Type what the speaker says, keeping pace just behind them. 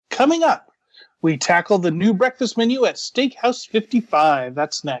Coming up, we tackle the new breakfast menu at Steakhouse 55.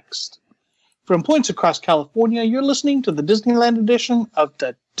 That's next. From points across California, you're listening to the Disneyland edition of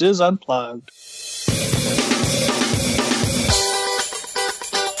the Diz Unplugged.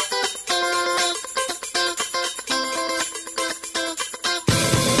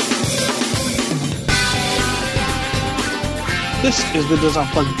 This is the Diz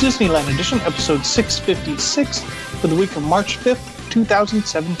Unplugged Disneyland edition, episode 656, for the week of March 5th,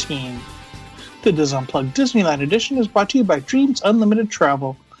 2017. The Diz Unplugged Disneyland edition is brought to you by Dreams Unlimited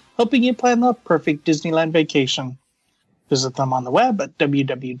Travel, helping you plan the perfect Disneyland vacation. Visit them on the web at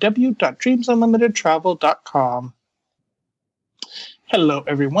www.dreamsunlimitedtravel.com. Hello,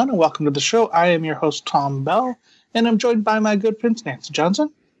 everyone, and welcome to the show. I am your host, Tom Bell, and I'm joined by my good friends, Nancy Johnson.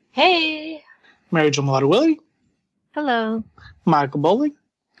 Hey. Mary Jo Mulatto-Willie. Hello. Michael Bowling.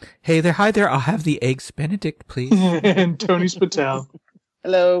 Hey there, hi there. I'll have the Eggs Benedict, please. And Tony Spittell.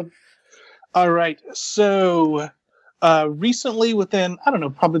 Hello. All right. So, recently, within, I don't know,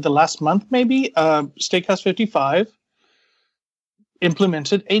 probably the last month, maybe, Steakhouse 55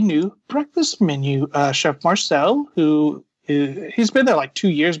 implemented a new breakfast menu. Chef Marcel, he's been there like 2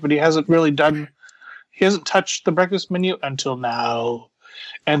 years, but he hasn't touched the breakfast menu until now.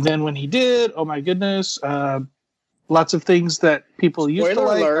 And then when he did, oh my goodness, lots of things that people used to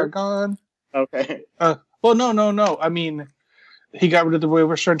like are gone. Okay. Well, no. I mean, he got rid of the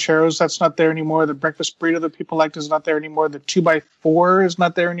huevos rancheros. That's not there anymore. The breakfast burrito that people liked is not there anymore. The 2x4 is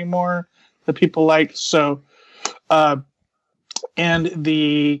not there anymore that people liked. So, and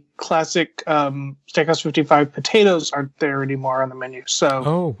the classic Steakhouse 55 potatoes aren't there anymore on the menu. So,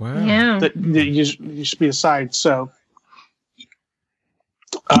 oh wow, yeah, that used to be a side. So,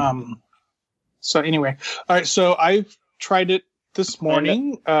 So anyway, all right. So I've tried it this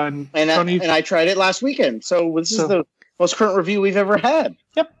morning, and I tried it last weekend. So this is the most current review we've ever had.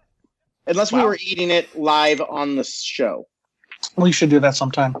 Yep. Unless we were eating it live on the show. We should do that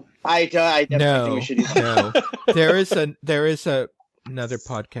sometime. I definitely think we should do that. No, there is another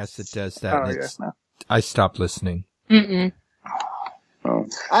podcast that does that. Oh, and I stopped listening. Mm-mm. Oh.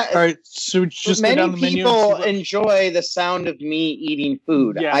 All right, so just many go down the menu. People enjoy the sound of me eating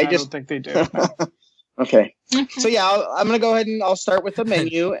food. Yeah, I don't think they do. No. Okay, so I'm going to go ahead and I'll start with the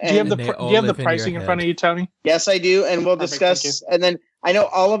menu. And do you have the pricing in front of you, Tony? Yes, I do, and we'll discuss. And then I know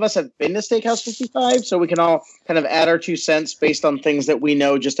all of us have been to Steakhouse 55, so we can all kind of add our 2 cents based on things that we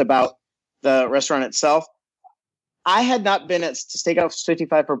know just about the restaurant itself. I had not been to Steakhouse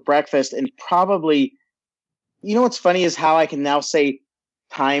 55 for breakfast, and probably, you know what's funny is how I can now say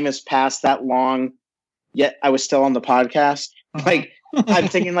time has passed that long, yet I was still on the podcast. Uh-huh. Like, I'm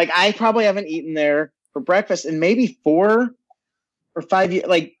thinking, like, I probably haven't eaten there for breakfast in maybe 4 or 5 years.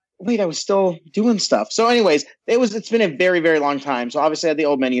 Like, wait, I was still doing stuff. So anyways, it's been a very, very long time. So obviously I had the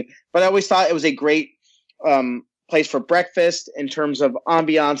old menu, but I always thought it was a great place for breakfast in terms of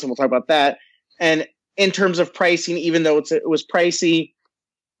ambiance, and we'll talk about that. And in terms of pricing, even though it was pricey,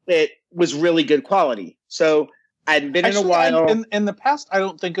 it was really good quality. So I'd been in a while. In the past, I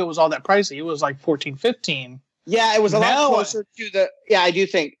don't think it was all that pricey. It was like $14, $15. Yeah, it was a lot closer to the. Yeah, I do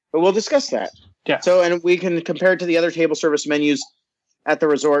think, but we'll discuss that. Yeah. So, and we can compare it to the other table service menus at the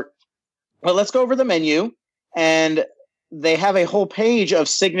resort. But let's go over the menu, and they have a whole page of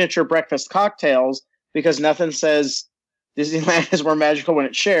signature breakfast cocktails because nothing says Disneyland is more magical when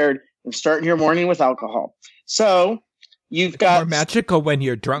it's shared than starting your morning with alcohol. So you've got more magical when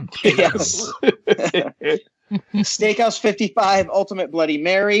you're drunk. Yes. Steakhouse 55 Ultimate Bloody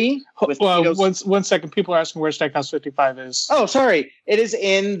Mary. Well, one second. People are asking where Steakhouse 55 is. Oh, sorry. It is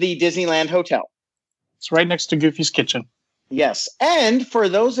in the Disneyland Hotel. It's right next to Goofy's Kitchen. Yes. And for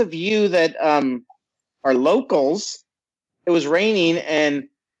those of you that are locals, it was raining and...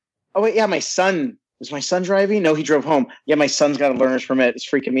 Oh, wait, yeah, my son... Was my son driving? No, he drove home. Yeah, my son's got a learner's permit. It's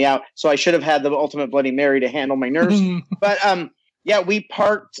freaking me out. So I should have had the Ultimate Bloody Mary to handle my nerves. But, yeah, we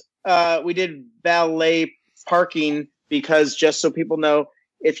parked... we did valet parking because just so people know,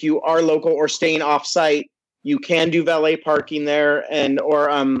 if you are local or staying off site, you can do valet parking there, and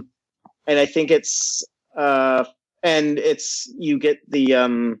I think it's you get the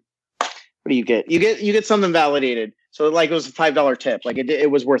what do you get? You get something validated. So like it was a $5 tip. Like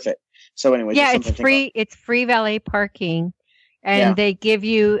it was worth it. So anyway, yeah, it's free. It's free valet parking, and they give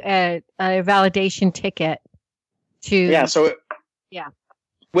you a validation ticket to. Yeah. So. Yeah.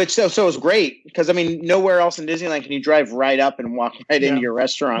 Which so is great because I mean nowhere else in Disneyland can you drive right up and walk right into your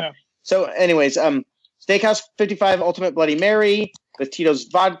restaurant. Yeah. So anyways, Steakhouse 55 Ultimate Bloody Mary with Tito's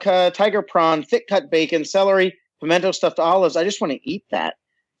vodka, tiger prawn, thick cut bacon, celery, pimento stuffed olives. I just want to eat that.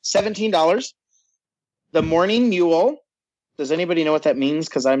 $17. The Morning Mule, Does anybody know what that means?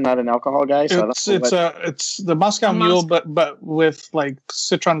 Because I'm not an alcohol guy. So it's the Moscow Mule, but with like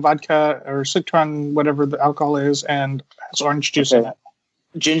citron vodka or citron whatever the alcohol is, and has orange juice in it.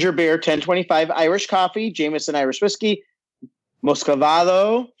 Ginger beer, 10.25. Irish coffee, Jameson Irish whiskey,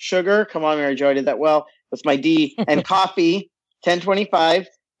 Muscovado sugar. Come on, Mary Jo, I did that well with my D. And coffee, 10.25.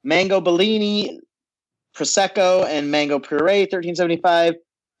 Mango Bellini, Prosecco, and mango puree, 13.75.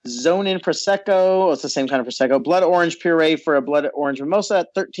 Zonin Prosecco. It's the same kind of Prosecco. Blood orange puree for a blood orange mimosa,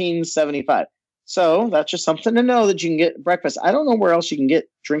 $13.75. So that's just something to know that you can get breakfast. I don't know where else you can get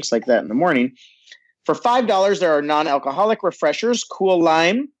drinks like that in the morning. For $5, there are non-alcoholic refreshers, cool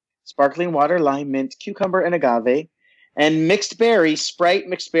lime, sparkling water, lime, mint, cucumber, and agave, and mixed berry, Sprite,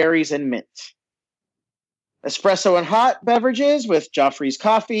 mixed berries, and mint. Espresso and hot beverages with Joffrey's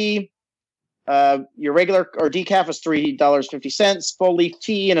coffee. Your regular or decaf is $3.50. Full leaf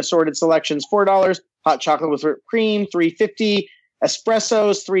tea and assorted selections, $4. Hot chocolate with whipped cream, $3.50.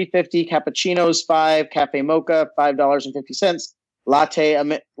 Espressos, $3.50. Cappuccinos, $5. Cafe mocha, $5.50. Latte,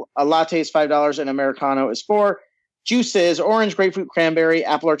 a latte is $5 and Americano is $4. Juices, orange, grapefruit, cranberry,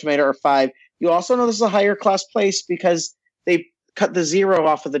 apple or tomato are $5. You also know this is a higher class place because they cut the zero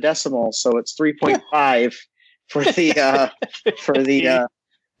off of the decimal, so it's 3.5 for the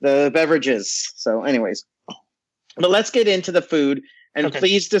beverages. So, anyways, but let's get into the food and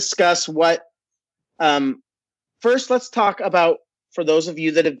please discuss what. First, let's talk about, for those of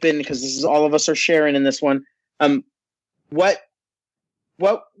you that have been, because this is all of us are sharing in this one. What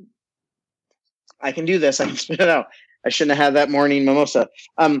I can do this. I can spit it out. I shouldn't have had that morning mimosa.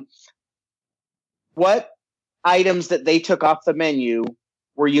 What items that they took off the menu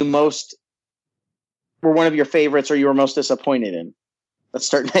were one of your favorites or you were most disappointed in? Let's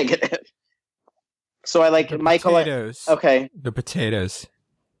start negative. So I like the Michael. Potatoes. Okay. The potatoes.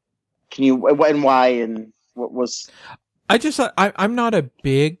 Can you, and why, and what was... I'm not a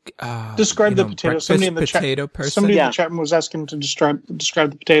big describe the potatoes. Somebody in the person. Somebody in the chat room was asking to describe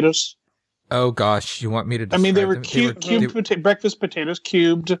the potatoes. Oh gosh, you want me to describe them? I mean, they were cubed breakfast potatoes,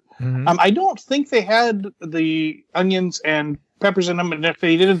 cubed. Mm-hmm. I don't think they had the onions and peppers in them, and if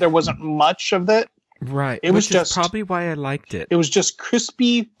they did, there wasn't much of that. Right. It was just probably why I liked it. It was just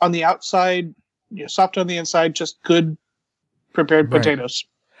crispy on the outside, soft on the inside, just good prepared potatoes.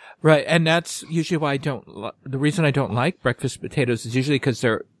 Right, and that's usually why the reason I don't like breakfast potatoes is usually because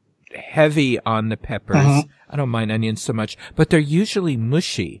they're heavy on the peppers. Mm-hmm. I don't mind onions so much, but they're usually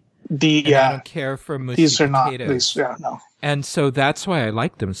mushy. I don't care for mushy these are potatoes. No. And so that's why I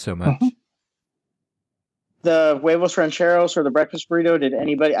like them so much. Mm-hmm. The huevos rancheros or the breakfast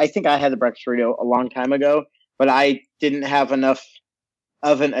burrito, I think I had the breakfast burrito a long time ago, but I didn't have enough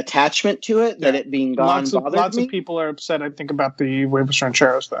of an attachment to it that it being gone bothered me. Lots of people are upset, I think, about the huevos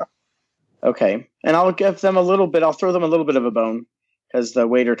rancheros, though. Okay. And I'll give them I'll throw them a little bit of a bone because the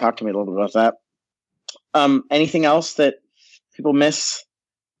waiter talked to me a little bit about that. Anything else that people miss?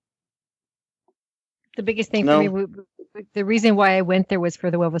 The biggest thing for me, the reason why I went there was for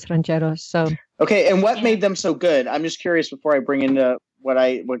the huevos rancheros. So okay, and what made them so good? I'm just curious before I bring into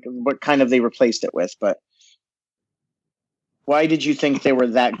what kind of they replaced it with, but why did you think they were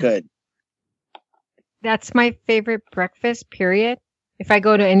that good? That's my favorite breakfast, period. If I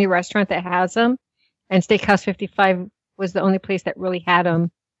go to any restaurant that has them, and Steakhouse 55 was the only place that really had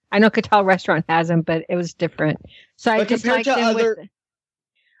them. I know Catal Restaurant has them, but it was different. So I just liked them with...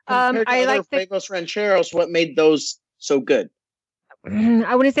 I like the huevos rancheros. What made those so good?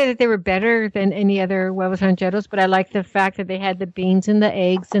 I wouldn't say that they were better than any other huevos rancheros, but I like the fact that they had the beans and the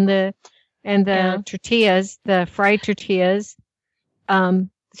eggs and the tortillas, the fried tortillas, and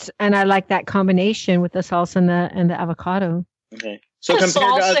I like that combination with the salsa and the avocado. Okay, so the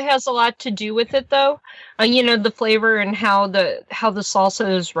salsa has a lot to do with it, though. The flavor and how the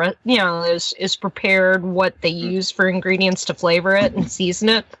salsa is prepared, what they use for ingredients to flavor it and season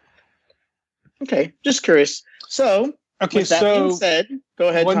it. Okay, just curious. So, with that being said, go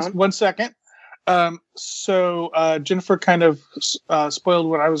ahead, Tom. 1 second. So Jennifer kind of spoiled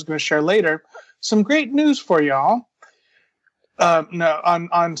what I was going to share later. Some great news for y'all.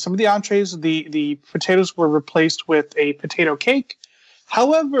 On some of the entrees, the potatoes were replaced with a potato cake.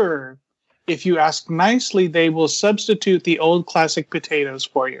 However, if you ask nicely, they will substitute the old classic potatoes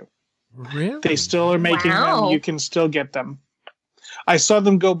for you. Really? They still are making them. You can still get them. I saw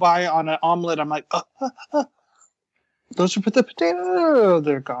them go by on an omelet. I'm like, those are the potatoes.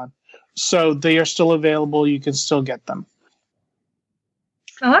 They're gone. So they are still available. You can still get them.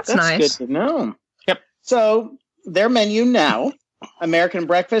 Oh, that's nice. Good to know. Yep. So their menu now: American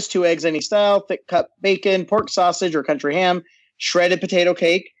breakfast, 2 eggs any style, thick cut bacon, pork sausage or country ham, shredded potato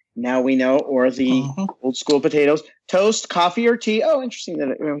cake, now we know, or the old school potatoes. Toast, coffee or tea. Oh, interesting that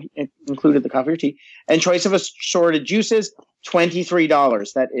it included the coffee or tea. And choice of assorted juices,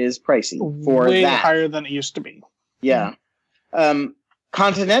 $23. That is pricey for way that. Higher than it used to be. Yeah.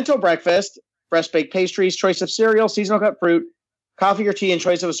 Continental breakfast, fresh baked pastries, choice of cereal, seasonal cut fruit, coffee or tea, and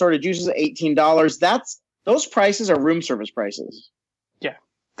choice of assorted juices, $18. Those prices are room service prices. Yeah,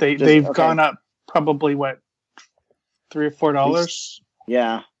 they've gone up probably what, $3 or $4.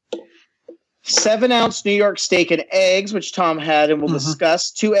 Yeah. 7-ounce New York steak and eggs, which Tom had, and we'll discuss.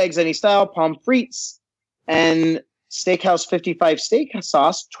 2 eggs any style, pommes frites, and Steakhouse 55 steak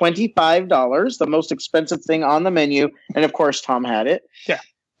sauce, $25, the most expensive thing on the menu. And of course, Tom had it. Yeah.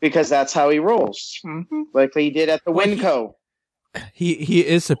 Because that's how he rolls. Like he did at the Winco. He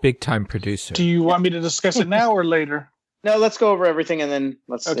is a big time producer. Do you want me to discuss it now or later? No, let's go over everything and then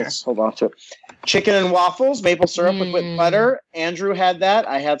let's hold on to it. Chicken and waffles, maple syrup with whipped butter. Andrew had that.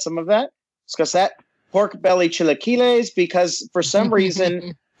 I had some of that. Discuss that. Pork belly chilaquiles, because for some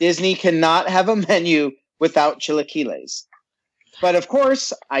reason Disney cannot have a menu without chilaquiles. But of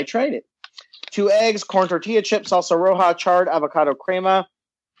course, I tried it. 2 eggs, corn tortilla chips, salsa roja, charred avocado crema,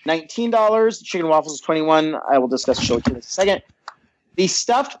 $19. Chicken waffles is $21. I will discuss chilaquiles in a second. The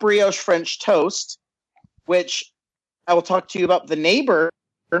stuffed brioche French toast, which I will talk to you about. The neighbor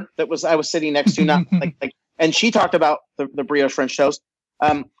that I was sitting next to, not like, and she talked about the brioche French toast.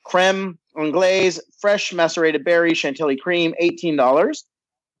 Creme anglaise, fresh macerated berries, chantilly cream, $18.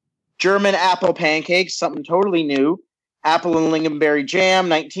 German apple pancakes, something totally new. Apple and lingonberry jam,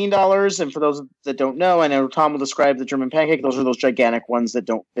 $19. And for those that don't know, I know Tom will describe the German pancake. Those are those gigantic ones that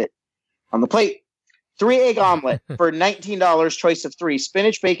don't fit on the plate. 3-egg omelet for $19, choice of 3.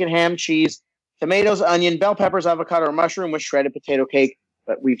 Spinach, bacon, ham, cheese, tomatoes, onion, bell peppers, avocado, or mushroom with shredded potato cake.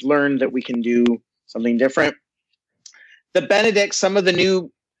 But we've learned that we can do something different. The Benedict, some of the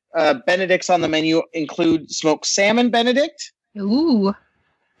new Benedicts on the menu include smoked salmon Benedict. Ooh.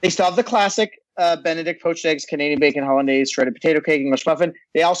 They still have the classic Benedict, poached eggs, Canadian bacon, hollandaise, shredded potato cake, English muffin.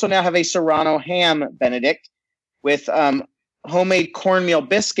 They also now have a Serrano ham Benedict with homemade cornmeal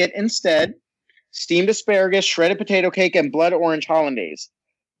biscuit instead, steamed asparagus, shredded potato cake, and blood orange hollandaise.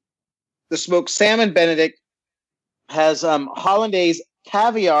 The smoked salmon Benedict has hollandaise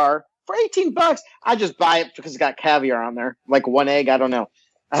caviar for $18. I just buy it because it's got caviar on there, like 1 egg. I don't know.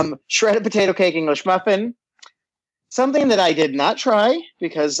 Shredded potato cake, English muffin. Something that I did not try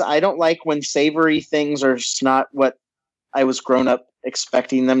because I don't like when savory things are not what I was grown up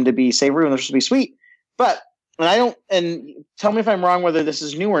expecting them to be savory when they're supposed to be sweet. But and tell me if I'm wrong whether this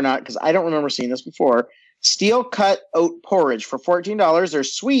is new or not because I don't remember seeing this before. Steel cut oat porridge for $14. They're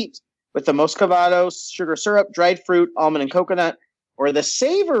sweet with the muscovado, sugar syrup, dried fruit, almond, and coconut. Or the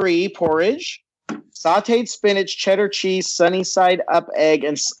savory porridge, sauteed spinach, cheddar cheese, sunny side up egg,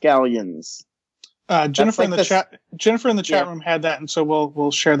 and scallions. Jennifer in the chat room had that, and so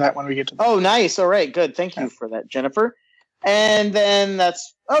we'll share that when we get to that. Oh, nice. All right, good. Thank you for that, Jennifer. And then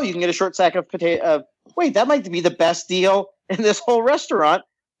you can get a short stack of potato. Wait, that might be the best deal in this whole restaurant.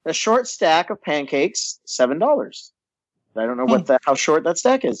 A short stack of pancakes, $7. I don't know how short that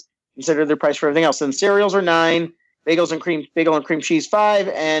stack is. Consider their price for everything else. And cereals are $9. Bagel and cream cheese,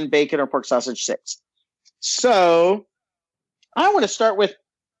 $5, and bacon or pork sausage, $6. So I want to start with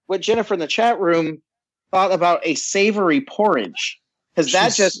what Jennifer in the chat room thought about a savory porridge. Because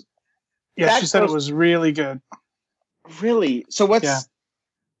she said it was really good. Really? So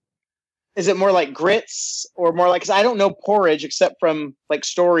is it more like grits or more like, because I don't know porridge except from like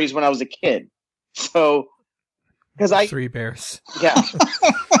stories when I was a kid. So, because Three Bears. Yeah.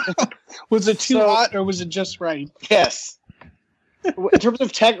 Was it too hot or was it just right? Yes. In terms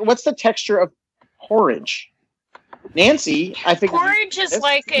of what's the texture of porridge? Nancy, I think porridge is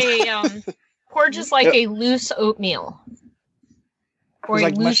like a loose oatmeal. Or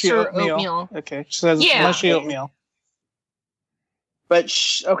like a looser oatmeal. Okay, she says mushy oatmeal. But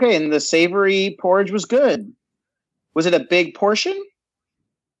and the savory porridge was good. Was it a big portion?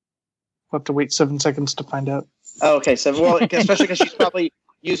 We'll have to wait 7 seconds to find out. Oh, okay. So, especially because she's probably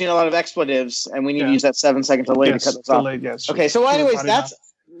using a lot of expletives, and we need to use that 7 second delay to cut this off. Yes. Okay. So, anyways,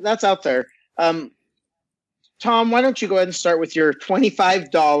 that's out there. Tom, why don't you go ahead and start with your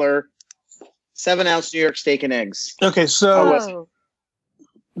 $25 7-ounce New York steak and eggs? Okay. So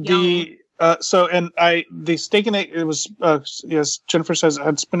the steak and egg, it was yes. Jennifer says it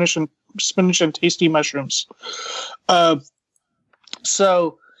had spinach and tasty mushrooms.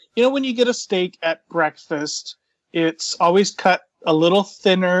 So when you get a steak at breakfast, it's always cut a little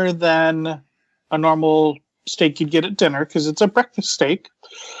thinner than a normal steak you'd get at dinner because it's a breakfast steak.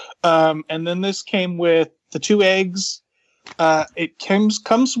 And then this came with the 2 eggs, It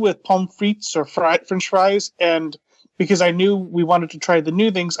comes with pommes frites or French fries, and because I knew we wanted to try the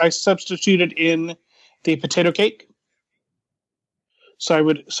new things, I substituted in the potato cake. So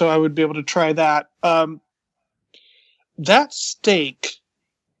I would be able to try that. That steak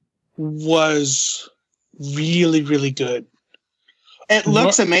was really, really good. It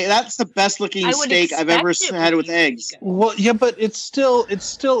looks amazing. That's the best looking steak I've ever had with eggs. Well, yeah, but it's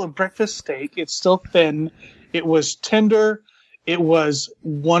still a breakfast steak. It's still thin. It was tender. It was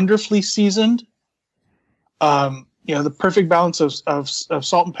wonderfully seasoned. The perfect balance of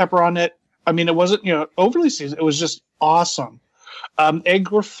salt and pepper on it. I mean, it wasn't overly seasoned. It was just awesome.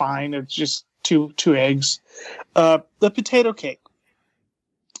 Eggs were fine. It's just two eggs. The potato cake.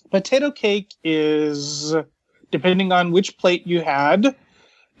 Potato cake is, depending on which plate you had,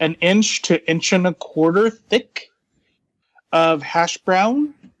 an inch to inch and a quarter thick of hash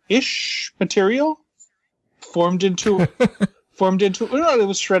brown-ish material formed into it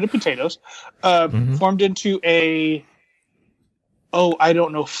was shredded potatoes, formed into a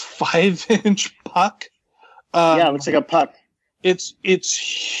 5-inch puck. It looks like a puck. It's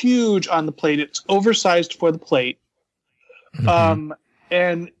huge on the plate. It's oversized for the plate.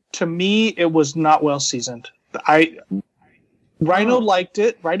 And to me, it was not well seasoned. Rhino liked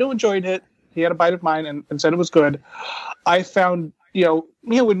it. Rhino enjoyed it. He had a bite of mine and said it was good. I found,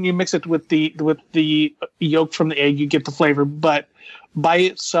 when you mix it with the yolk from the egg, you get the flavor. But by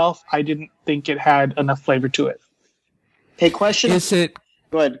itself, I didn't think it had enough flavor to it. Hey, question. Is it?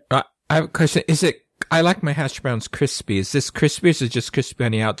 Go ahead. I have a question. Is it? I like my hash browns crispy. Is this crispy or is it just crispy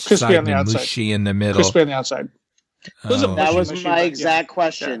on the outside and mushy in the middle? Crispy on the outside. That was my exact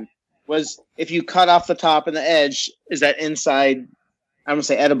question. Yeah. Was if you cut off the top and the edge, is that inside? I don't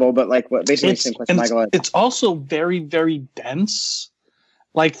say edible, but like what? Basically, the same question. Michael, it's also very, very dense.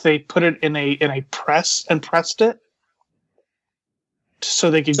 Like they put it in a press and pressed it, so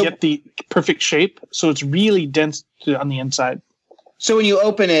they could get the perfect shape. So it's really dense on the inside. So when you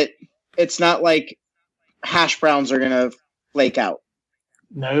open it, it's not like hash browns are gonna flake out.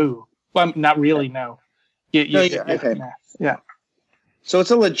 No, well, not really. No. Okay. Yeah. So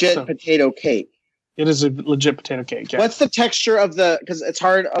it's a legit potato cake. It is a legit potato cake. Yeah. What's the texture of because it's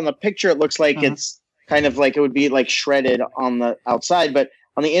hard on the picture. It looks like it's kind of like it would be like shredded on the outside, but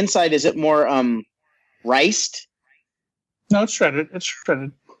on the inside, is it more riced? No, it's shredded. It's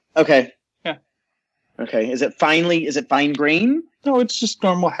shredded. Okay. Yeah. Okay. Is it fine grain? No, it's just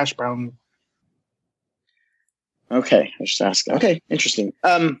normal hash brown. Okay. I just asked. Okay. Interesting.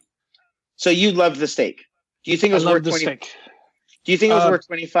 So you loved the steak. Do you think it was worth steak? Do you think it was worth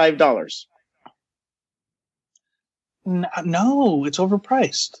 $25? No, it's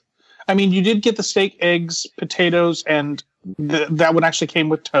overpriced. I mean, you did get the steak, eggs, potatoes, and that one actually came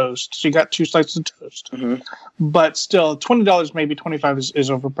with toast. So you got 2 slices of toast. But still, $20, maybe $25 is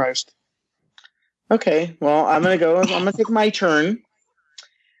overpriced. Okay, well, I'm gonna take my turn,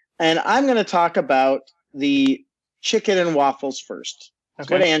 and I'm gonna talk about the chicken and waffles first. That's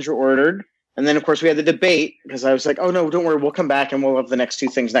what Andrew ordered. And then, of course, we had the debate because I was like, oh, no, don't worry. We'll come back and we'll have the next 2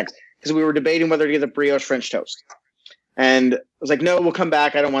 things next. Because we were debating whether to get the brioche French toast. And I was like, no, we'll come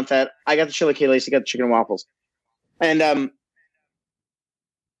back. I don't want that. I got the chili K-Lace. You got the chicken and waffles. And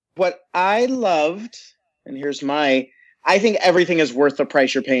what I loved, and I think everything is worth the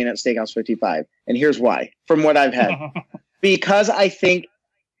price you're paying at Steakhouse 55. And here's why, from what I've had. Because I think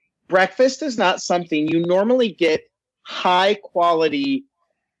breakfast is not something you normally get high quality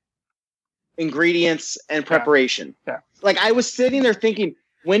ingredients and preparation. Yeah. Like I was sitting there thinking,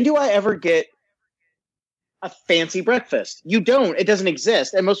 when do I ever get a fancy breakfast? You don't. It doesn't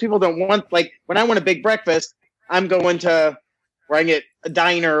exist. And most people don't want, like, when I want a big breakfast, I'm going to where I get a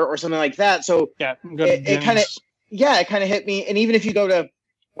diner or something like that. So it kind of hit me. And even if you go to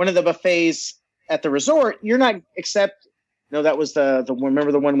one of the buffets at the resort, you're not that was the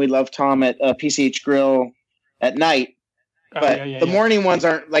remember the one we loved, Tom, at PCH Grill at night. But the morning ones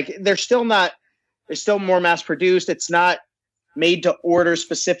aren't like, they're still more mass produced. It's not made to order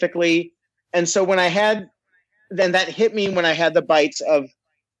specifically. And so then that hit me when I had the bites of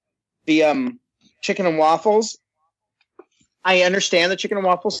the chicken and waffles. I understand the chicken and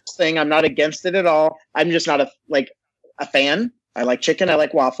waffles thing. I'm not against it at all. I'm just not a fan. I like chicken. I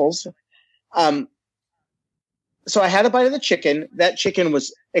like waffles. So I had a bite of the chicken. That chicken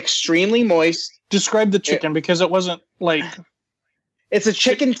was extremely moist. Describe the chicken because it wasn't like... It's a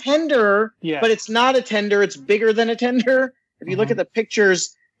chicken tender, but it's not a tender. It's bigger than a tender. If you look at the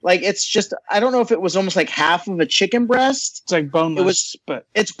pictures, like it's just, I don't know if it was almost like half of a chicken breast. It's like boneless. But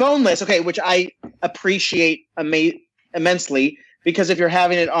it's boneless, okay, which I appreciate immensely because if you're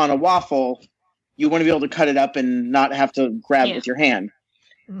having it on a waffle, you want to be able to cut it up and not have to grab it with your hand.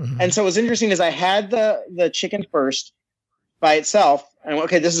 Mm-hmm. And so what's interesting is I had the chicken first by itself. And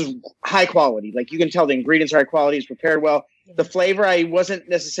okay, this is high quality. Like you can tell the ingredients are high quality. It's prepared well. The flavor, I wasn't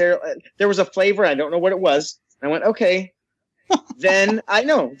necessarily. There was a flavor. I don't know what it was. I went, okay. Then I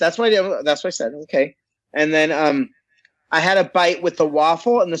know that's why I said okay. And then I had a bite with the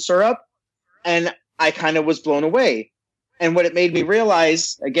waffle and the syrup, and I kind of was blown away. And what it made me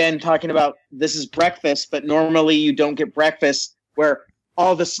realize, again, talking about this is breakfast, but normally you don't get breakfast where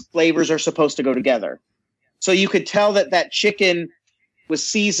all the flavors are supposed to go together. So you could tell that chicken was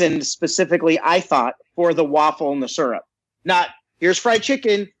seasoned specifically, I thought, for the waffle and the syrup. Not, here's fried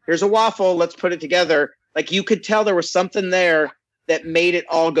chicken, here's a waffle, let's put it together. Like you could tell there was something there that made it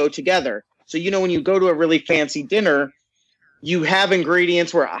all go together. So, when you go to a really fancy dinner, you have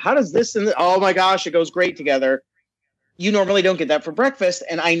ingredients where, how does this and oh my gosh, it goes great together. You normally don't get that for breakfast.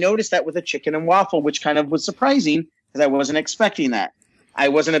 And I noticed that with a chicken and waffle, which kind of was surprising because I wasn't expecting that.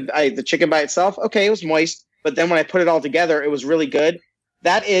 The chicken by itself, okay, it was moist. But then when I put it all together, it was really good.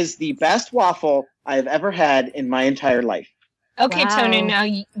 That is the best waffle I've ever had in my entire life. Okay, wow. Tony, now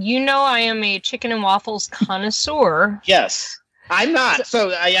you know I am a chicken and waffles connoisseur. Yes. I'm not,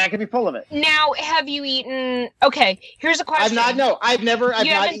 so I can be full of it. Now, have you eaten... Okay, here's a question. I've never...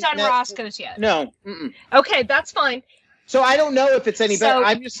 You haven't done Roscoe's yet? No. Mm-mm. Okay, that's fine. So I don't know if it's any better.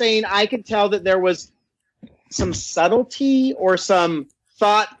 I'm just saying I could tell that there was some subtlety or some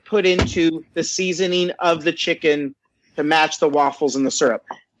thought put into the seasoning of the chicken to match the waffles and the syrup.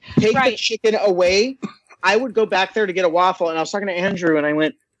 Take the chicken away, I would go back there to get a waffle, and I was talking to Andrew, and I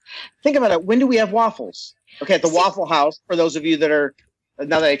went, think about it, when do we have waffles? Okay, at the Waffle House, for those of you that are,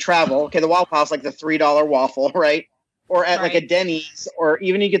 now that I travel, okay, the Waffle House, like the $3 waffle, right? Or at like a Denny's, or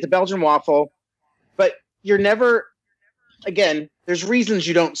even you get the Belgian waffle, but you're never, again, there's reasons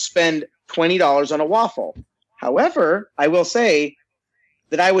you don't spend $20 on a waffle. However, I will say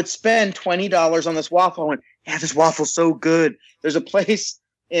that I would spend $20 on this waffle. I went, yeah, this waffle's so good. There's a place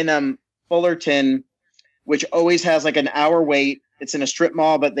in Fullerton which always has like an hour wait. It's in a strip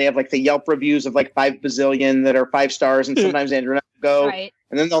mall, but they have like the Yelp reviews of like 5 bazillion that are 5 stars, and sometimes Andrew and I go,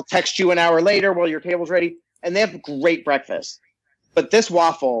 and then they'll text you an hour later while your table's ready, and they have great breakfast. But this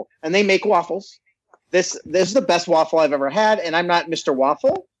waffle, and they make waffles. This is the best waffle I've ever had, and I'm not Mr.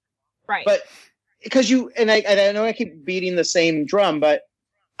 Waffle, right? But because I know I keep beating the same drum, but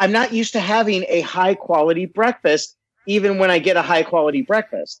I'm not used to having a high quality breakfast, even when I get a high quality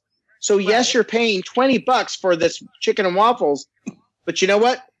breakfast. So yes, you're paying $20 for this chicken and waffles, but you know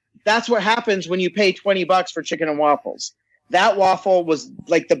what? That's what happens when you pay $20 for chicken and waffles. That waffle was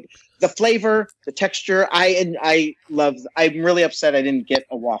like the flavor, the texture. I'm really upset I didn't get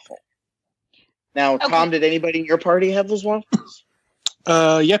a waffle. Now, Tom, did anybody in your party have those waffles?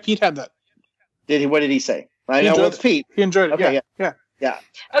 Yeah, Pete had that. Did he? What did he say? I know it's Pete. He enjoyed it. Okay, yeah.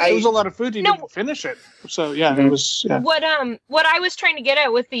 Okay. It was a lot of food. He didn't finish it. So yeah, it was. Yeah. What I was trying to get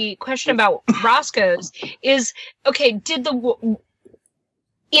at with the question about Roscoe's is, okay, in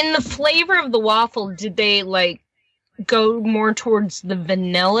the flavor of the waffle, did they like go more towards the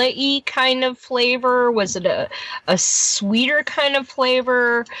vanilla-y kind of flavor? Was it a sweeter kind of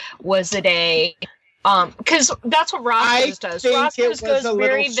flavor? Was it a because that's what Roscoe's does. Roscoe's goes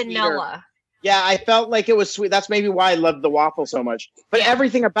very vanilla. Yeah, I felt like it was sweet. That's maybe why I loved the waffle so much. But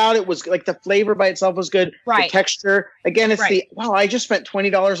everything about it was like the flavor by itself was good. Right. The texture. Again, it's I just spent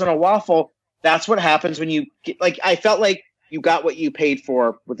 $20 on a waffle. That's what happens when you get, like, I felt like you got what you paid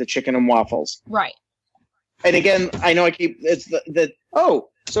for with the chicken and waffles. Right. And again, I know it's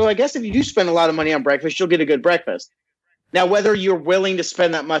so I guess if you do spend a lot of money on breakfast, you'll get a good breakfast. Now, whether you're willing to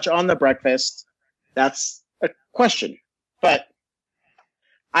spend that much on the breakfast, that's a question. But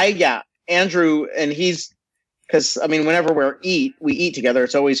Andrew, and because whenever we eat together,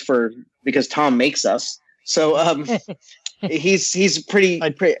 it's always because Tom makes us. So he's pretty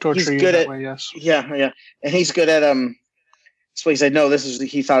he's good at yes. Yeah, and he's good at so he said no,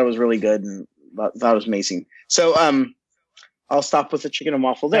 he thought it was really good and thought it was amazing. So I'll stop with the chicken and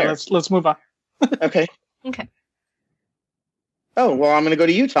waffle there. Yeah, let's move on. Okay. Oh well, I'm going to go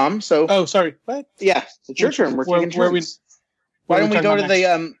to you, Tom. So sorry, what? Yeah, it's your turn. We're taking turns. Why don't we go to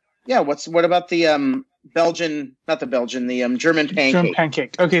the what about the Belgian, not the Belgian, the German pancake? German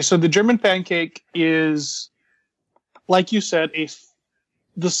pancake. Okay, so the German pancake is, like you said,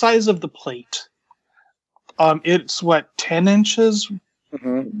 the size of the plate. It's 10 inches?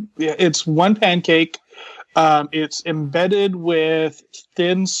 Mm-hmm. Yeah, it's one pancake. It's embedded with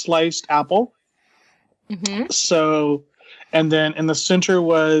thin sliced apple. Mm-hmm. So, and then in the center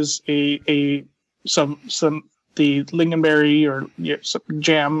was some the lingonberry or some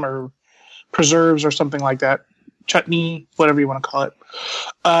jam or preserves or something like that. Chutney, whatever you want to call it.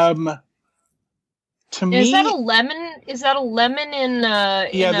 To me, is that a lemon? Is that a lemon in?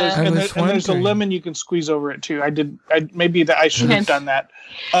 There's a lemon you can squeeze over it too. I should have done that.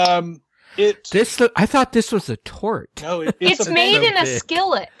 I thought this was a tort. No, it's made in a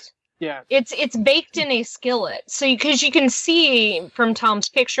skillet. Yeah, it's baked in a skillet. So because you can see from Tom's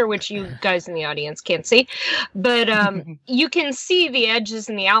picture, which you guys in the audience can't see, but you can see the edges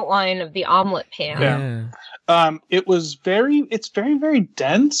and the outline of the omelet pan. Yeah. It's very, very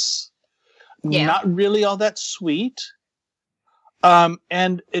dense. Yeah. Not really all that sweet.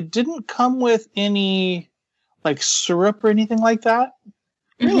 And it didn't come with any like syrup or anything like that.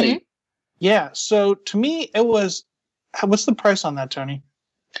 Really? Mm-hmm. Yeah. So to me, it was. What's the price on that, Tony?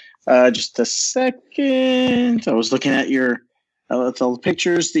 Just a second. I was looking at all the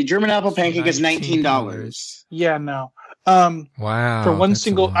pictures. The German apple pancake is $19. Yeah, no. Wow. For one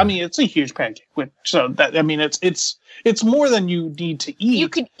single, I mean, it's a huge pancake. It's more than you need to eat. You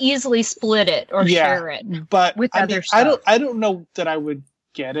could easily split it or share it, but with other stuff. I don't know that I would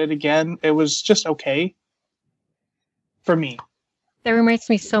get it again. It was just okay for me. That reminds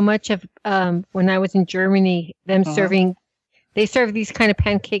me so much of when I was in Germany. Them they serve these kind of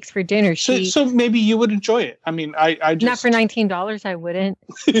pancakes for dinner. So maybe you would enjoy it. I mean, I just not for $19. I wouldn't.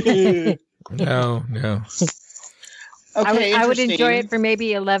 No. Okay, I would enjoy it for maybe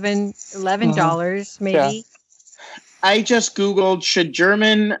 $11 maybe. Yeah. I just Googled, should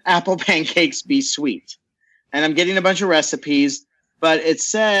German apple pancakes be sweet? And I'm getting a bunch of recipes, but it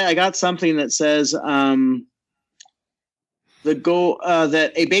said, I got something that says that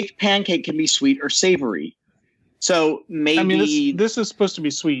a baked pancake can be sweet or savory. So maybe... I mean, this is supposed to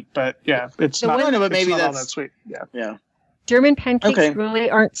be sweet, but yeah, it's not. No, but maybe all that's that sweet. Yeah. German pancakes really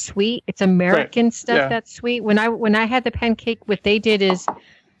aren't sweet. It's American stuff that's sweet. When I had the pancake, what they did is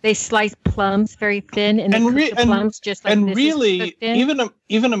they sliced plums very thin, and they cooked the plums just like this really,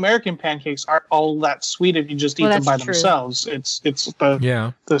 even American pancakes aren't all that sweet if you just eat them by themselves. It's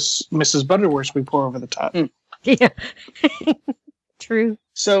the Mrs. Butterworth we pour over the top. Yeah, true.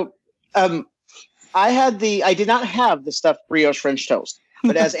 So, I did not have the stuffed brioche French toast,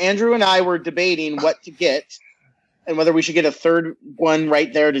 but as Andrew and I were debating what to get and whether we should get a third one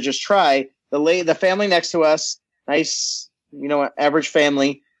right there to just try, the family next to us, nice, average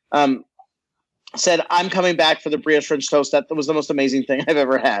family, said, "I'm coming back for the brioche French toast. That was the most amazing thing I've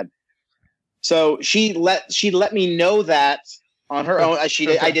ever had." So she let me know that on her own. I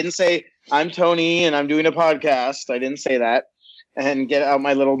didn't say, "I'm Tony and I'm doing a podcast." I didn't say that and get out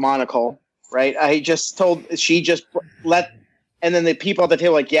my little monocle. Right. I just told, and then the people at the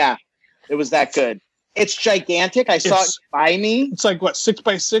table like, yeah, it was that good. It's gigantic. I saw it by me. It's like what, 6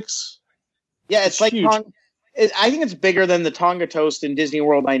 by 6? Yeah. It's like, I think it's bigger than the Tonga toast in Disney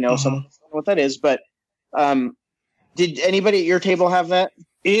World. I know some what that is, but, did anybody at your table have that?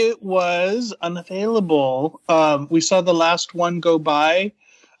 It was unavailable. We saw the last one go by.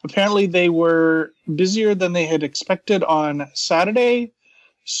 Apparently they were busier than they had expected on Saturday.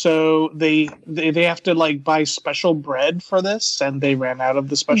 So they have to like buy special bread for this, and they ran out of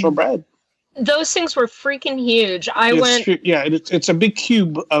the special bread. Those things were freaking huge. It's a big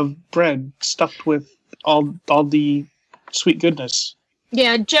cube of bread stuffed with all the sweet goodness.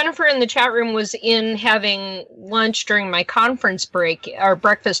 Yeah, Jennifer in the chat room was in having lunch during my conference break, or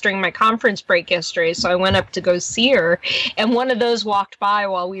breakfast during my conference break yesterday, so I went up to go see her, and one of those walked by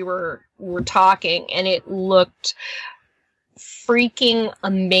while we were talking, and it looked freaking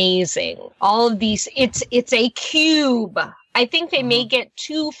amazing. All of these, it's a cube. I think they may get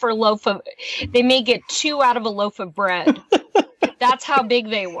two out of a loaf of bread. That's how big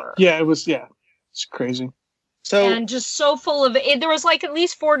they were. Yeah, it's crazy. So, and just so full of it. There was like at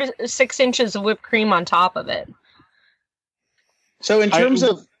least 4 to 6 inches of whipped cream on top of it. So in terms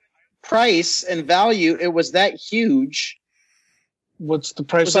of price and value, it was that huge. What's the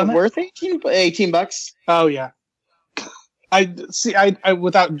price? Was it worth $18? Oh yeah. I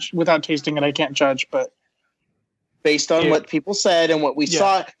without tasting it, I can't judge, but based on what people said and what we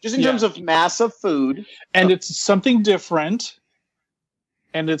saw, just in terms of mass of food, and it's something different,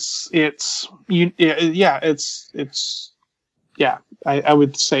 and I would say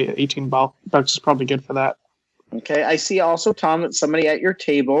 $18 is probably good for that. Okay, I see also, Tom, that somebody at your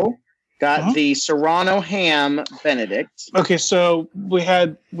table got the Serrano ham Benedict. Okay, so we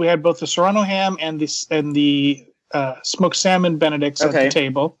had both the Serrano ham and the smoked salmon Benedicts at the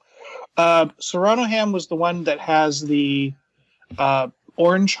table. Serrano ham was the one that has the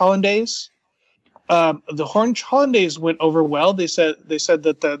orange hollandaise. The orange hollandaise went over well. They said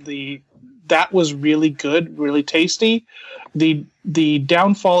that that was really good, really tasty. The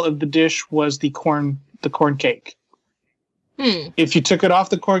downfall of the dish was the corn cake. If you took it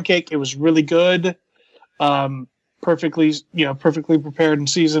off the corn cake, it was really good, perfectly prepared and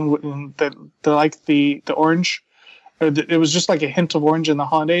seasoned with the orange. It was just like a hint of orange in the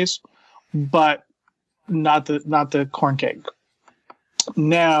hollandaise, but not the corn cake.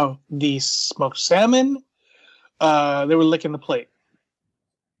 Now the smoked salmon, they were licking the plate.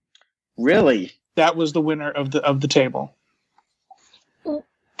 Really? That was the winner of the table.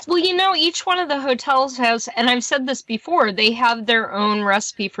 Well, each one of the hotels has, and I've said this before, they have their own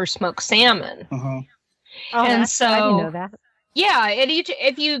recipe for smoked salmon. Oh, and so I didn't know that. Yeah,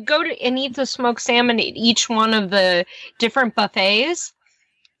 if you go to and eat the smoked salmon at each one of the different buffets,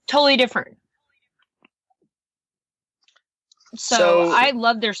 totally different. So I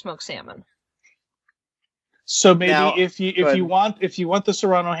love their smoked salmon. So maybe Now, if you want the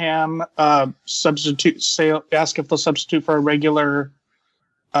serrano ham, ask if they'll substitute for a regular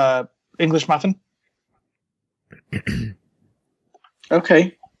English muffin.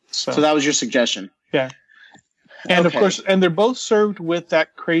 Okay. So that was your suggestion. Yeah. And of course, they're both served with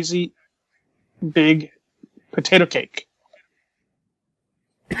that crazy big potato cake.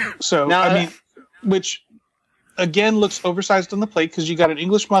 So, Now, which again looks oversized on the plate because you got an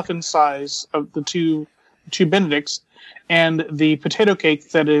English muffin size of the two Benedicts and the potato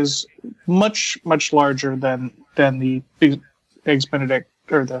cake that is much, much larger than the big Eggs Benedict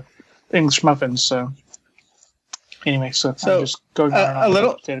or the English muffins. So anyway, so I'm just going on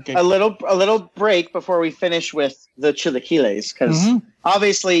the potato cake. A little break before we finish with the chilaquiles, because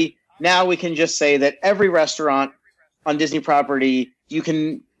obviously now we can just say that every restaurant on Disney property you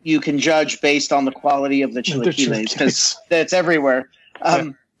can judge based on the quality of the chilaquiles because that's everywhere.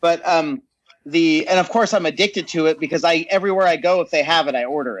 But and of course I'm addicted to it because everywhere I go, if they have it, I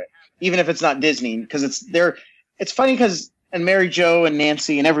order it, even if it's not Disney, because it's there. It's funny because and Mary Jo and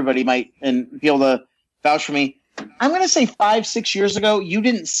Nancy and everybody might and be able to vouch for me. I'm going to say 5-6 years ago, you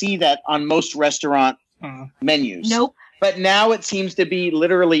didn't see that on most restaurant menus. Nope. But now it seems to be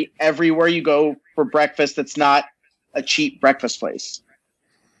literally everywhere you go for breakfast that's not a cheap breakfast place.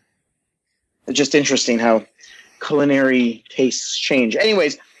 It's just interesting how culinary tastes change.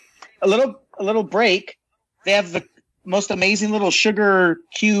 Anyways, a little break. They have the most amazing little sugar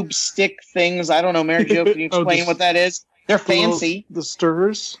cube stick things. I don't know, Mary Jo, can you explain what that is? They're fancy. The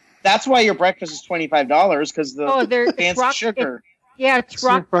stirrers. That's why your breakfast is $25 because they're fancy sugar.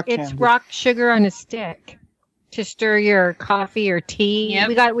 It's rock sugar on a stick to stir your coffee or tea.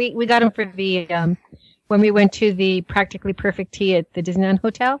 Yep. We got them for the when we went to the Practically Perfect Tea at the Disneyland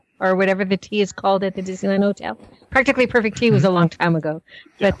Hotel or whatever the tea is called at the Disneyland Hotel. Practically Perfect Tea was a long time ago,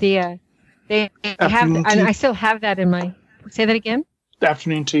 but they have, and I still have that in my. Say that again.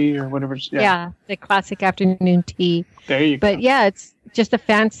 Afternoon tea or whatever. Yeah, the classic afternoon tea. There you go. But yeah, it's just a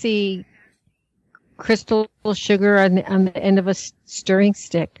fancy crystal sugar on the end of a stirring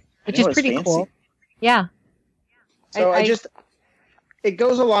stick, which is pretty cool. Yeah. So it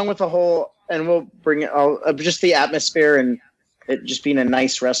goes along with the whole, and we'll bring it all, just the atmosphere and it just being a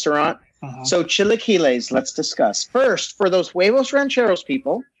nice restaurant. So chilaquiles, let's discuss. First, for those huevos rancheros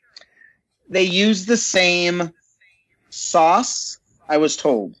people, they use the same sauce, I was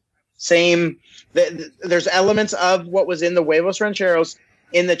told. There's elements of what was in the huevos rancheros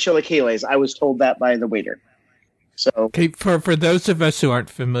in the chilaquiles. I was told that by the waiter. So okay, for those of us who aren't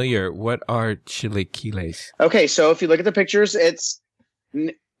familiar, what are chilaquiles? Okay, so if you look at the pictures, it's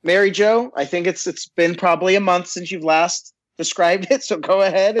Mary Jo. I think it's been probably a month since you've last described it. So go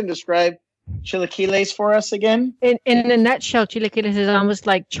ahead and describe chilaquiles for us again. In a nutshell, chilaquiles is almost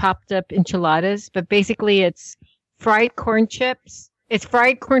like chopped up enchiladas, but basically it's fried corn chips. It's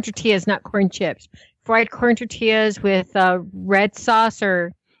fried corn tortillas, not corn chips. Fried corn tortillas with red sauce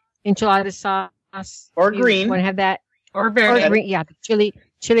or enchilada sauce. Or green. Want to have that? Or verde. Or green, yeah, the chili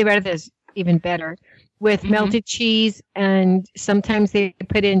verde is even better. With melted cheese, and sometimes they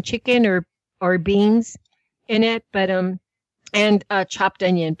put in chicken or beans in it, but and chopped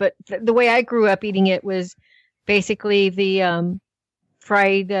onion. But the way I grew up eating it was basically the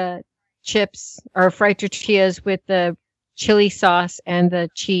fried chips or fried tortillas with the chili sauce and the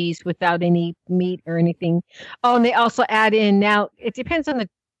cheese without any meat or anything. Oh, and they also add in, now it depends on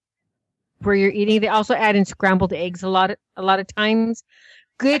where you're eating. They also add in scrambled eggs a lot of times.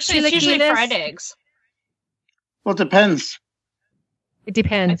 Good. Actually, it's usually fried eggs. Well, it depends. It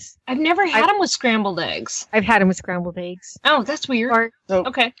depends. I've never had them with scrambled eggs. I've had them with scrambled eggs. Oh, that's weird.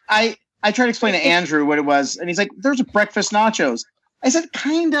 Okay. I tried to explain to Andrew what it was, and he's like, "There's a breakfast nachos." I said,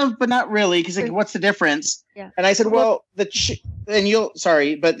 "Kind of, but not really," because like, what's the difference? Yeah. And I said, "Well,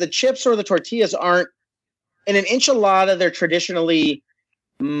 but the chips or the tortillas aren't, in an enchilada, they're traditionally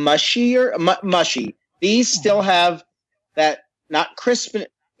mushy. These still have that, not crisp,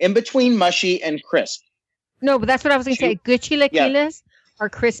 in between mushy and crisp. No, but that's what I was going to say. Good chilaquiles are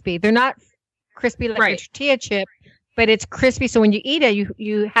crispy. They're not crispy like a tortilla chip, but it's crispy. So when you eat it,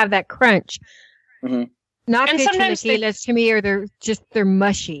 you have that crunch. Mm-hmm. Not good chilaquiles to me, or they're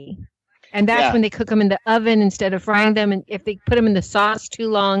mushy. And that's when they cook them in the oven instead of frying them. And if they put them in the sauce too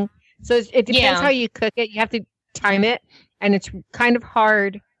long. So it depends how you cook it. You have to time it. And it's kind of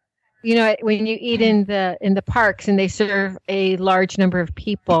hard. You know, when you eat in the parks and they serve a large number of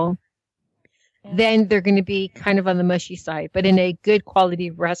people, then they're going to be kind of on the mushy side. But in a good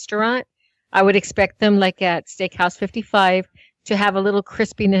quality restaurant, I would expect them, like at Steakhouse 55, to have a little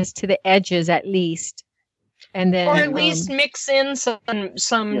crispiness to the edges at least. And then, or at least mix in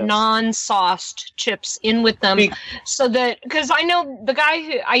some non-sauced chips in with them, so that, because I know the guy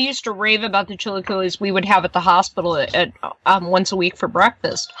who I used to rave about the chilaquiles we would have at the hospital at once a week for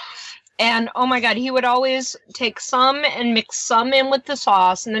breakfast. And oh my God, he would always take some and mix some in with the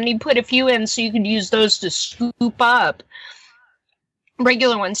sauce, and then he'd put a few in so you could use those to scoop up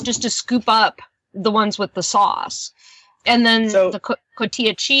regular ones, just to scoop up the ones with the sauce. And then the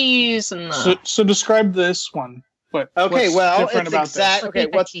cotija cheese and the... So describe this one. What's different about this? Okay,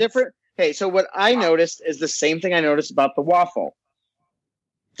 what's different? Okay, so what I noticed is the same thing I noticed about the waffle.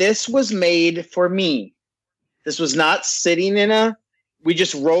 This was made for me. This was not sitting in we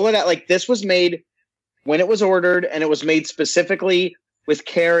just roll it out. Like, this was made when it was ordered, and it was made specifically with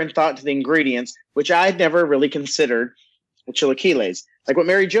care and thought to the ingredients, which I'd never really considered with chilaquiles. Like what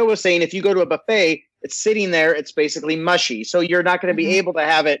Mary Jo was saying, if you go to a buffet, it's sitting there, it's basically mushy. So you're not going to be able to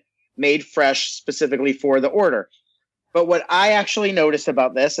have it made fresh specifically for the order. But what I actually noticed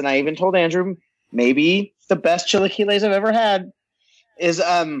about this, and I even told Andrew, maybe the best chilaquiles I've ever had, is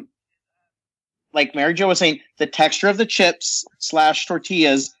like Mary Jo was saying, the texture of the chips /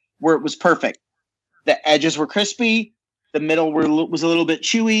 tortillas was perfect. The edges were crispy. The middle was a little bit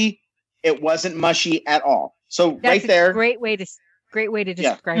chewy. It wasn't mushy at all. So that's right there, great way to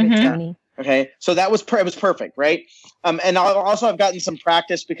describe it, Tony. Okay, so that was it was perfect, right? And also I've gotten some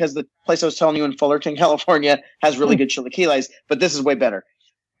practice because the place I was telling you in Fullerton, California, has really good chilaquiles, but this is way better.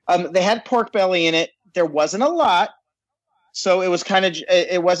 They had pork belly in it. There wasn't a lot, so it was kind of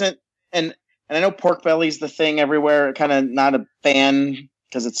it wasn't. And I know pork belly's the thing everywhere. Kind of not a fan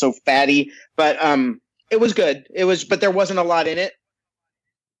because it's so fatty, but it was good. But there wasn't a lot in it.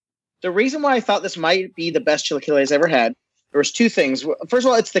 The reason why I thought this might be the best chilaquiles I ever had, there was two things. First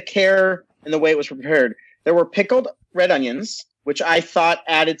of all, it's the care and the way it was prepared. There were pickled red onions, which I thought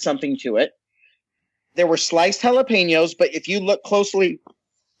added something to it. There were sliced jalapenos, but if you look closely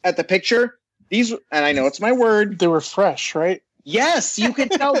at the picture, these, and I know it's my word, they were fresh, right? Yes, you can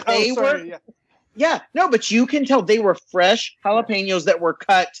tell they were. Yeah, no, but you can tell they were fresh jalapenos that were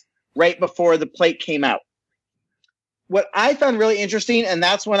cut right before the plate came out. What I found really interesting, and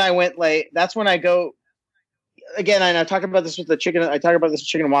that's when I went that's when I go, again, and I talk about this with the chicken, I talk about this with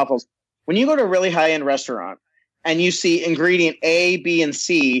chicken and waffles. When you go to a really high-end restaurant and you see ingredient A, B, and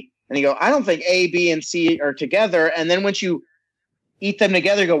C, and you go, I don't think A, B, and C are together, and then once you eat them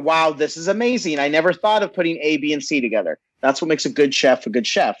together, you go, wow, this is amazing. I never thought of putting A, B, and C together. That's what makes a good chef,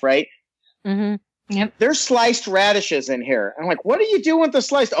 right? Mm-hmm. Yep. There's sliced radishes in here. I'm like, what are you doing with the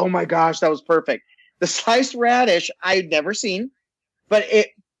sliced? Oh my gosh, that was perfect. The sliced radish I'd never seen, but it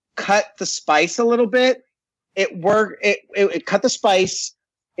cut the spice a little bit. It worked. It cut the spice.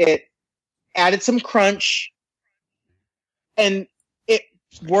 It added some crunch, and it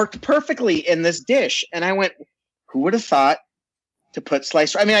worked perfectly in this dish. And I went, who would have thought to put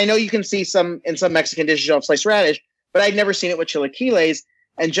sliced? I mean, I know you can see some Mexican dishes of sliced radish, but I'd never seen it with chilaquiles.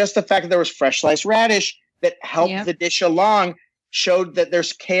 And just the fact that there was fresh sliced radish that helped the dish along showed that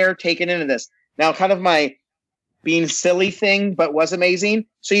there's care taken into this. Now, kind of my being silly thing, but was amazing.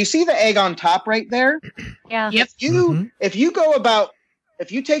 So you see the egg on top right there? Yeah. Yep. If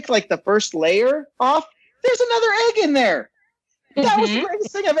you take like the first layer off, there's another egg in there. That was the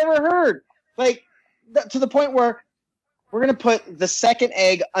greatest thing I've ever heard. Like to the point where we're going to put the second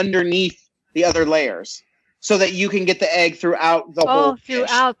egg underneath the other layers so that you can get the egg throughout the whole dish.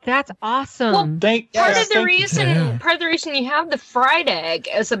 Throughout. That's awesome. Well, part of the reason you have the fried egg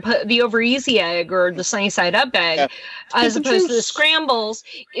as the over easy egg or the sunny side up egg, as opposed to the scrambles,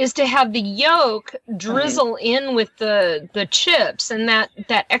 is to have the yolk drizzle in with the chips, and that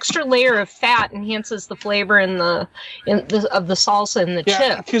extra layer of fat enhances the flavor of the salsa and the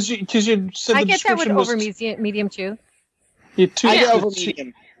chip. Because you said I the get that with description was over medium too. over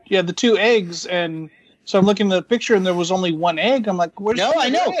medium. Yeah, the two eggs, and So I'm looking at the picture, and there was only one egg. I'm like, where's No, the I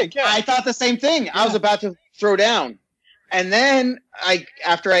know. egg? Yeah. I thought the same thing. I was about to throw down. And then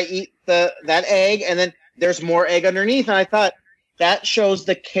after I eat that egg, and then there's more egg underneath, and I thought that shows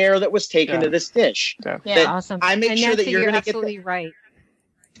the care that was taken to this dish. Yeah, awesome. I make sure that you're going to get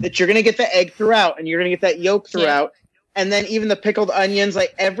that you're going to get the egg throughout, and you're going to get that yolk throughout. And then even the pickled onions,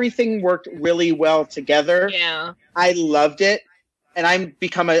 like everything worked really well together. Yeah. I loved it. And I'm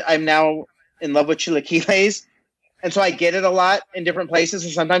now in love with chilaquiles. And so I get it a lot in different places.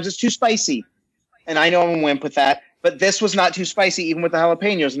 And sometimes it's too spicy. And I know I'm a wimp with that. But this was not too spicy, even with the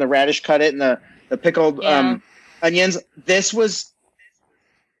jalapenos and the radish cut it and the pickled onions. This was...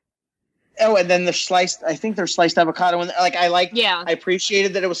 Oh, and then I think there's sliced avocado. I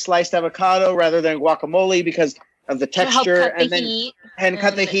appreciated that it was sliced avocado rather than guacamole because of the texture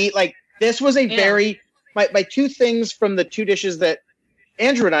cut the heat. Like this was a very my two things from the two dishes that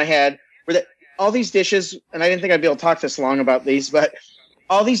Andrew and I had were that all these dishes, and I didn't think I'd be able to talk this long about these, but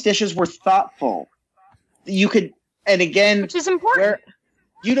all these dishes were thoughtful. You could, and again, which is important. Where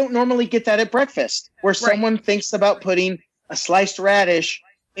you don't normally get that at breakfast, where someone thinks about putting a sliced radish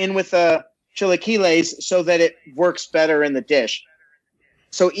in with a chilaquiles so that it works better in the dish.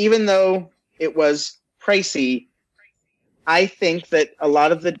 So even though it was pricey, I think that a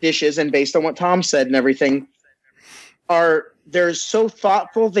lot of the dishes, and based on what Tom said and everything, they're so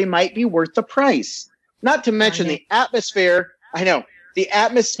thoughtful they might be worth the price. Not to mention the atmosphere. I know. The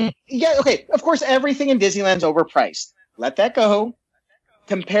atmosphere. Yeah, okay. Of course, everything in Disneyland's overpriced. Let that go.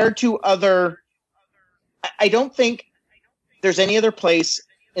 Compared to other... I don't think there's any other place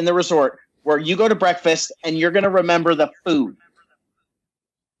in the resort where you go to breakfast and you're going to remember the food.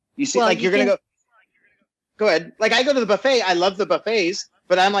 You see, you're going to go... Go ahead. Like, I go to the buffet. I love the buffets,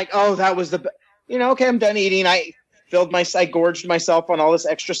 but I'm like, oh, that was okay, I'm done eating. I gorged myself on all this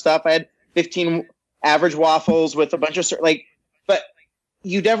extra stuff. I had 15 average waffles with a bunch of, but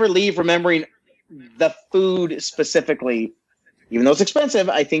you never leave remembering the food specifically. Even though it's expensive,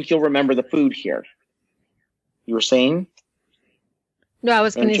 I think you'll remember the food here. You were saying? No, I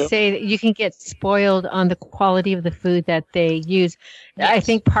was going to say that you can get spoiled on the quality of the food that they use. Yes. I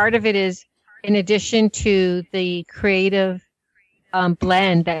think part of it is, in addition to the creative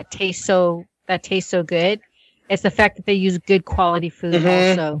blend that tastes so good, it's the fact that they use good quality food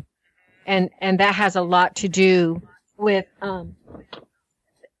also, and that has a lot to do with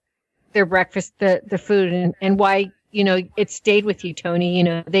their breakfast, the food, and why it stayed with you,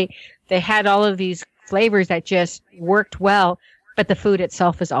 Tony. They had all of these flavors that just worked well, but the food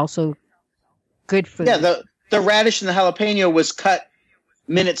itself is also good food. Yeah, the radish and the jalapeno was cut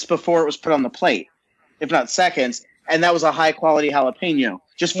minutes before it was put on the plate, if not seconds, and that was a high quality jalapeno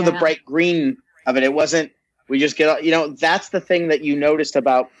just for the bright green of it. It wasn't, we just get, that's the thing that you noticed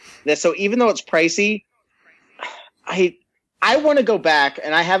about this. So even though it's pricey, I want to go back,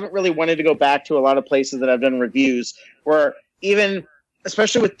 and I haven't really wanted to go back to a lot of places that I've done reviews where even,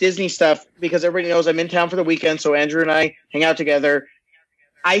 especially with Disney stuff, because everybody knows I'm in town for the weekend, so Andrew and I hang out together.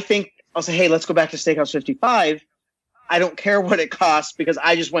 I think I'll say, hey, let's go back to Steakhouse 55. I don't care what it costs because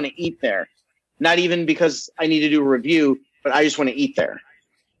I just want to eat there. Not even because I need to do a review, but I just want to eat there.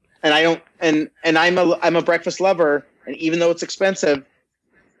 And I don't, and I'm a breakfast lover. And even though it's expensive,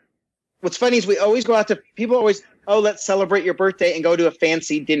 what's funny is we always go out to, people always, let's celebrate your birthday and go to a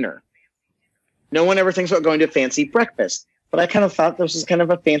fancy dinner. No one ever thinks about going to a fancy breakfast, but I kind of thought this was kind of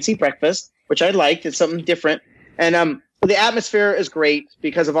a fancy breakfast, which I liked. It's something different. And, the atmosphere is great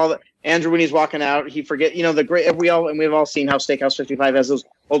because of all the Andrew, when he's walking out, he forget, the great, we've all seen how Steakhouse 55 has those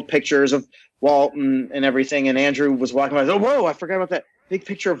old pictures of Walt and everything. And Andrew was walking by, whoa, I forgot about that big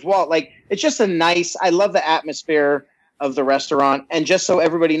picture of Walt. Like, it's just I love the atmosphere of the restaurant. And just so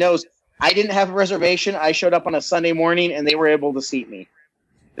everybody knows, I didn't have a reservation. I showed up on a Sunday morning and they were able to seat me.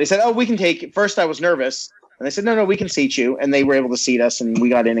 They said, we can take it. First I was nervous and they said, no, we can seat you. And they were able to seat us and we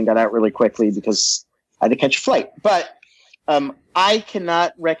got in and got out really quickly because I had to catch a flight. But I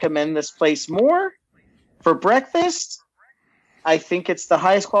cannot recommend this place more for breakfast. I think it's the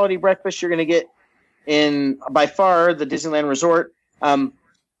highest quality breakfast you're going to get in, by far, the Disneyland Resort.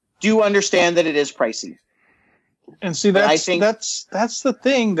 Do understand that it is pricey. And see, that's the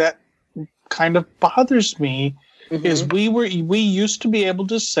thing that kind of bothers me is we used to be able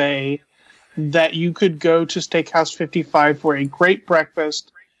to say that you could go to Steakhouse 55 for a great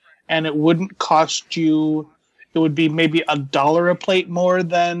breakfast and it wouldn't cost you. It would be maybe $1 a plate more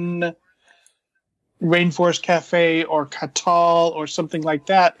than Rainforest Cafe or Catal or something like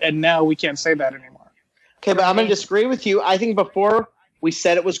that. And now we can't say that anymore. Okay, but I'm going to disagree with you. I think before we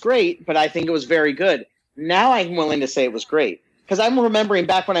said it was great, but I think it was very good. Now I'm willing to say it was great because I'm remembering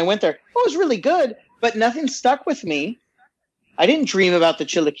back when I went there, it was really good, but nothing stuck with me. I didn't dream about the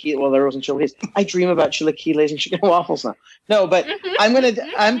chilaquiles. Well, there wasn't chilaquiles. I dream about chilaquiles and chicken waffles now. No, but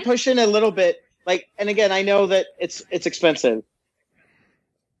I'm pushing a little bit. Like, and again, I know that it's expensive,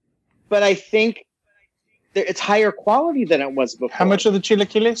 but I think it's higher quality than it was before. How much are the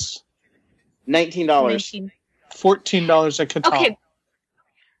chilaquiles? $19. $14 at Qatar. Okay,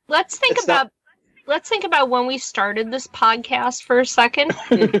 let's think about when we started this podcast for a second,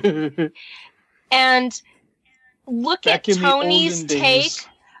 and look Back at in the Tony's olden take. days.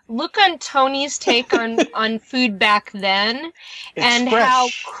 Look on Tony's take on food back then, and fresh. how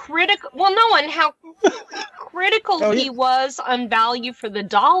critical. Well, no, and how critical he was on value for the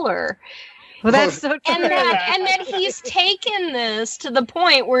dollar. Well, that's so true. And that he's taken this to the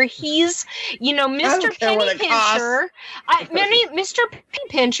point where he's, Mr. Penny Pincher. Mr. Penny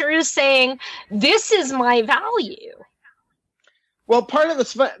Pincher is saying, "This is my value." Well, part of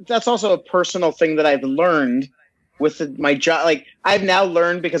that's also a personal thing that I've learned with my job. Like, I've now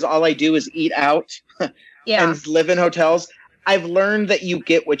learned, because all I do is eat out and live in hotels. I've learned that you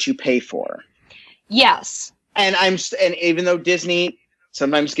get what you pay for. Yes. And even though Disney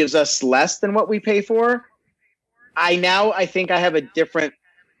sometimes gives us less than what we pay for, I think I have a different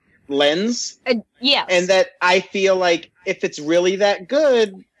lens. Yes. And that I feel like if it's really that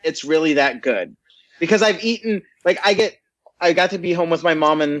good, it's really that good. Because I've eaten, like, I got to be home with my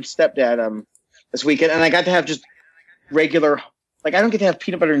mom and stepdad this weekend, and I got to have just regular, like, I don't get to have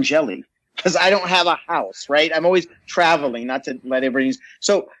peanut butter and jelly because I don't have a house, right? I'm always traveling, not to let everybody.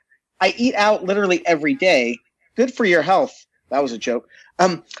 So I eat out literally every day. Good for your health. That was a joke.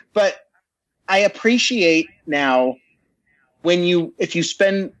 But I appreciate now if you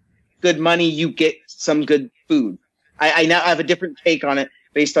spend good money, you get some good food. I now have a different take on it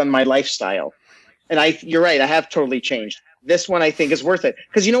based on my lifestyle. And you're right, I have totally changed. This one I think is worth it.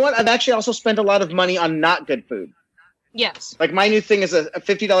 Because you know what? I've actually also spent a lot of money on not good food. Yes. Like, my new thing is a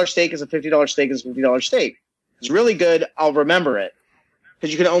 $50 steak is a $50 steak is a $50 steak. It's really good. I'll remember it.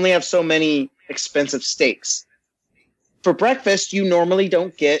 Because you can only have so many expensive steaks. For breakfast, you normally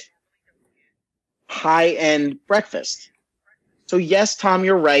don't get high-end breakfast. So yes, Tom,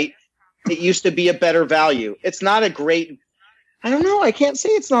 you're right. It used to be a better value. It's not a great... I don't know. I can't say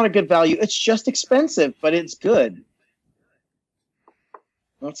it's not a good value. It's just expensive, but it's good.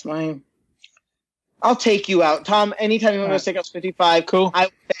 That's I'll take you out, Tom. Anytime you want to go to Steakhouse 55, cool.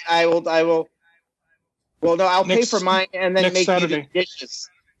 I will. Well, no, I'll pay for mine and then make Saturday. you the dishes.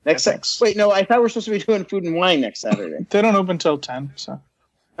 Wait, no, I thought we were supposed to be doing food and wine next Saturday. They don't open till 10, so.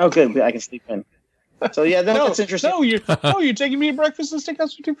 Oh, good. I can sleep in. So yeah, that's interesting. No, you're taking me to breakfast at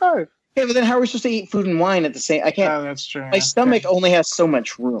Steakhouse 55. Yeah, but then how are we supposed to eat food and wine at the same? I can't. Oh, that's true. My stomach only has so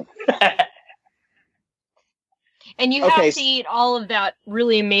much room. And you have to eat all of that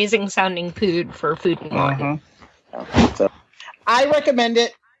really amazing sounding food for food and wine. So, I recommend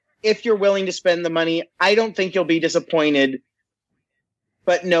it if you're willing to spend the money. I don't think you'll be disappointed,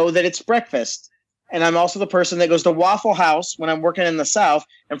 but know that it's breakfast. And I'm also the person that goes to Waffle House when I'm working in the South,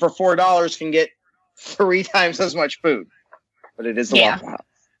 and for $4 can get 3 times as much food. But it is the Waffle House.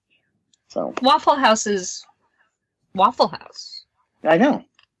 So Waffle House is Waffle House. I know.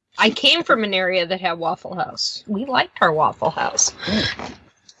 I came from an area that had Waffle House. We liked our Waffle House.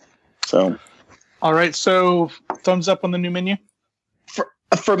 So, all right. So, thumbs up on the new menu.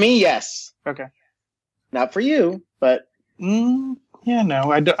 For me, yes. Okay. Not for you, but no.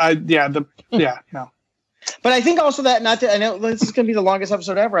 No. But I think also that I know this is going to be the longest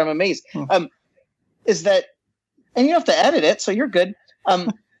episode ever. I'm amazed. Is that, and you don't have to edit it, so you're good.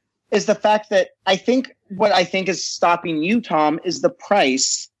 Is the fact that what I think is stopping you, Tom, is the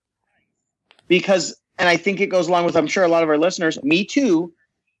price. Because, and I think it goes along with, I'm sure, a lot of our listeners, me too,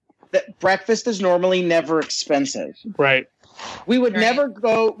 that breakfast is normally never expensive. Right. We would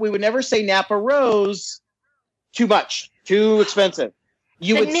never say Napa Rose too much, too expensive.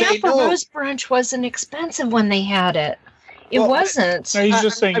 You would say Napa Rose brunch wasn't expensive when they had it. It wasn't. No, he's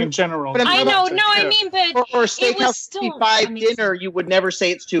just saying in general. I know. No, I mean, but for Steakhouse 55 dinner, you would never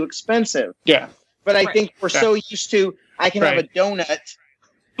say it's too expensive. Yeah. But I think we're so used to, I can have a donut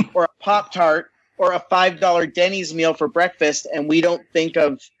or a Pop-Tart or a $5 Denny's meal for breakfast, and we don't think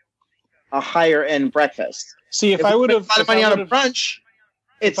of a higher end breakfast. See, if I would have a lot of money on a brunch,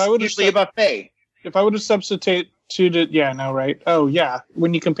 it's usually a buffet. If I would have substituted, right? Oh, yeah.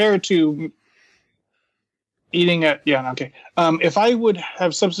 When you compare it to eating at, if I would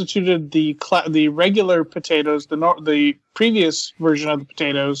have substituted the regular potatoes, the previous version of the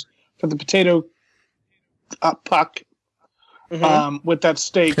potatoes for the potato puck with that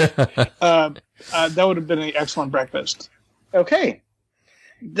steak, that would have been an excellent breakfast. Okay.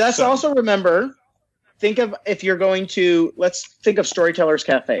 Let's also remember think of if you're going to, let's think of Storyteller's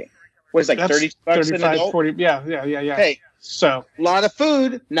Cafe. What is it, like That's 30 bucks an 35, adult? 40. Yeah. Okay. So, A lot of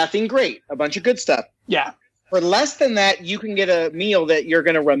food, nothing great. A bunch of good stuff. yeah. For less than that, you can get a meal that you're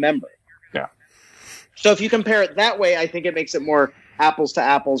going to remember. Yeah. So if you compare it that way, I think it makes it more apples to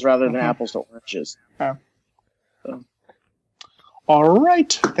apples rather than apples to oranges. Yeah. So. All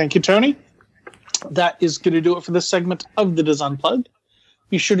right. Thank you, Tony. That is going to do it for this segment of the Diz Unplugged.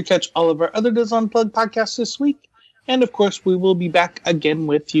 Be sure to catch all of our other Diz Unplugged podcasts this week. And, of course, we will be back again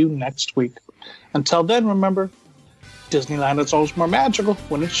with you next week. Until then, remember, Disneyland is always more magical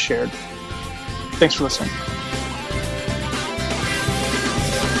when it's shared. Thanks for listening.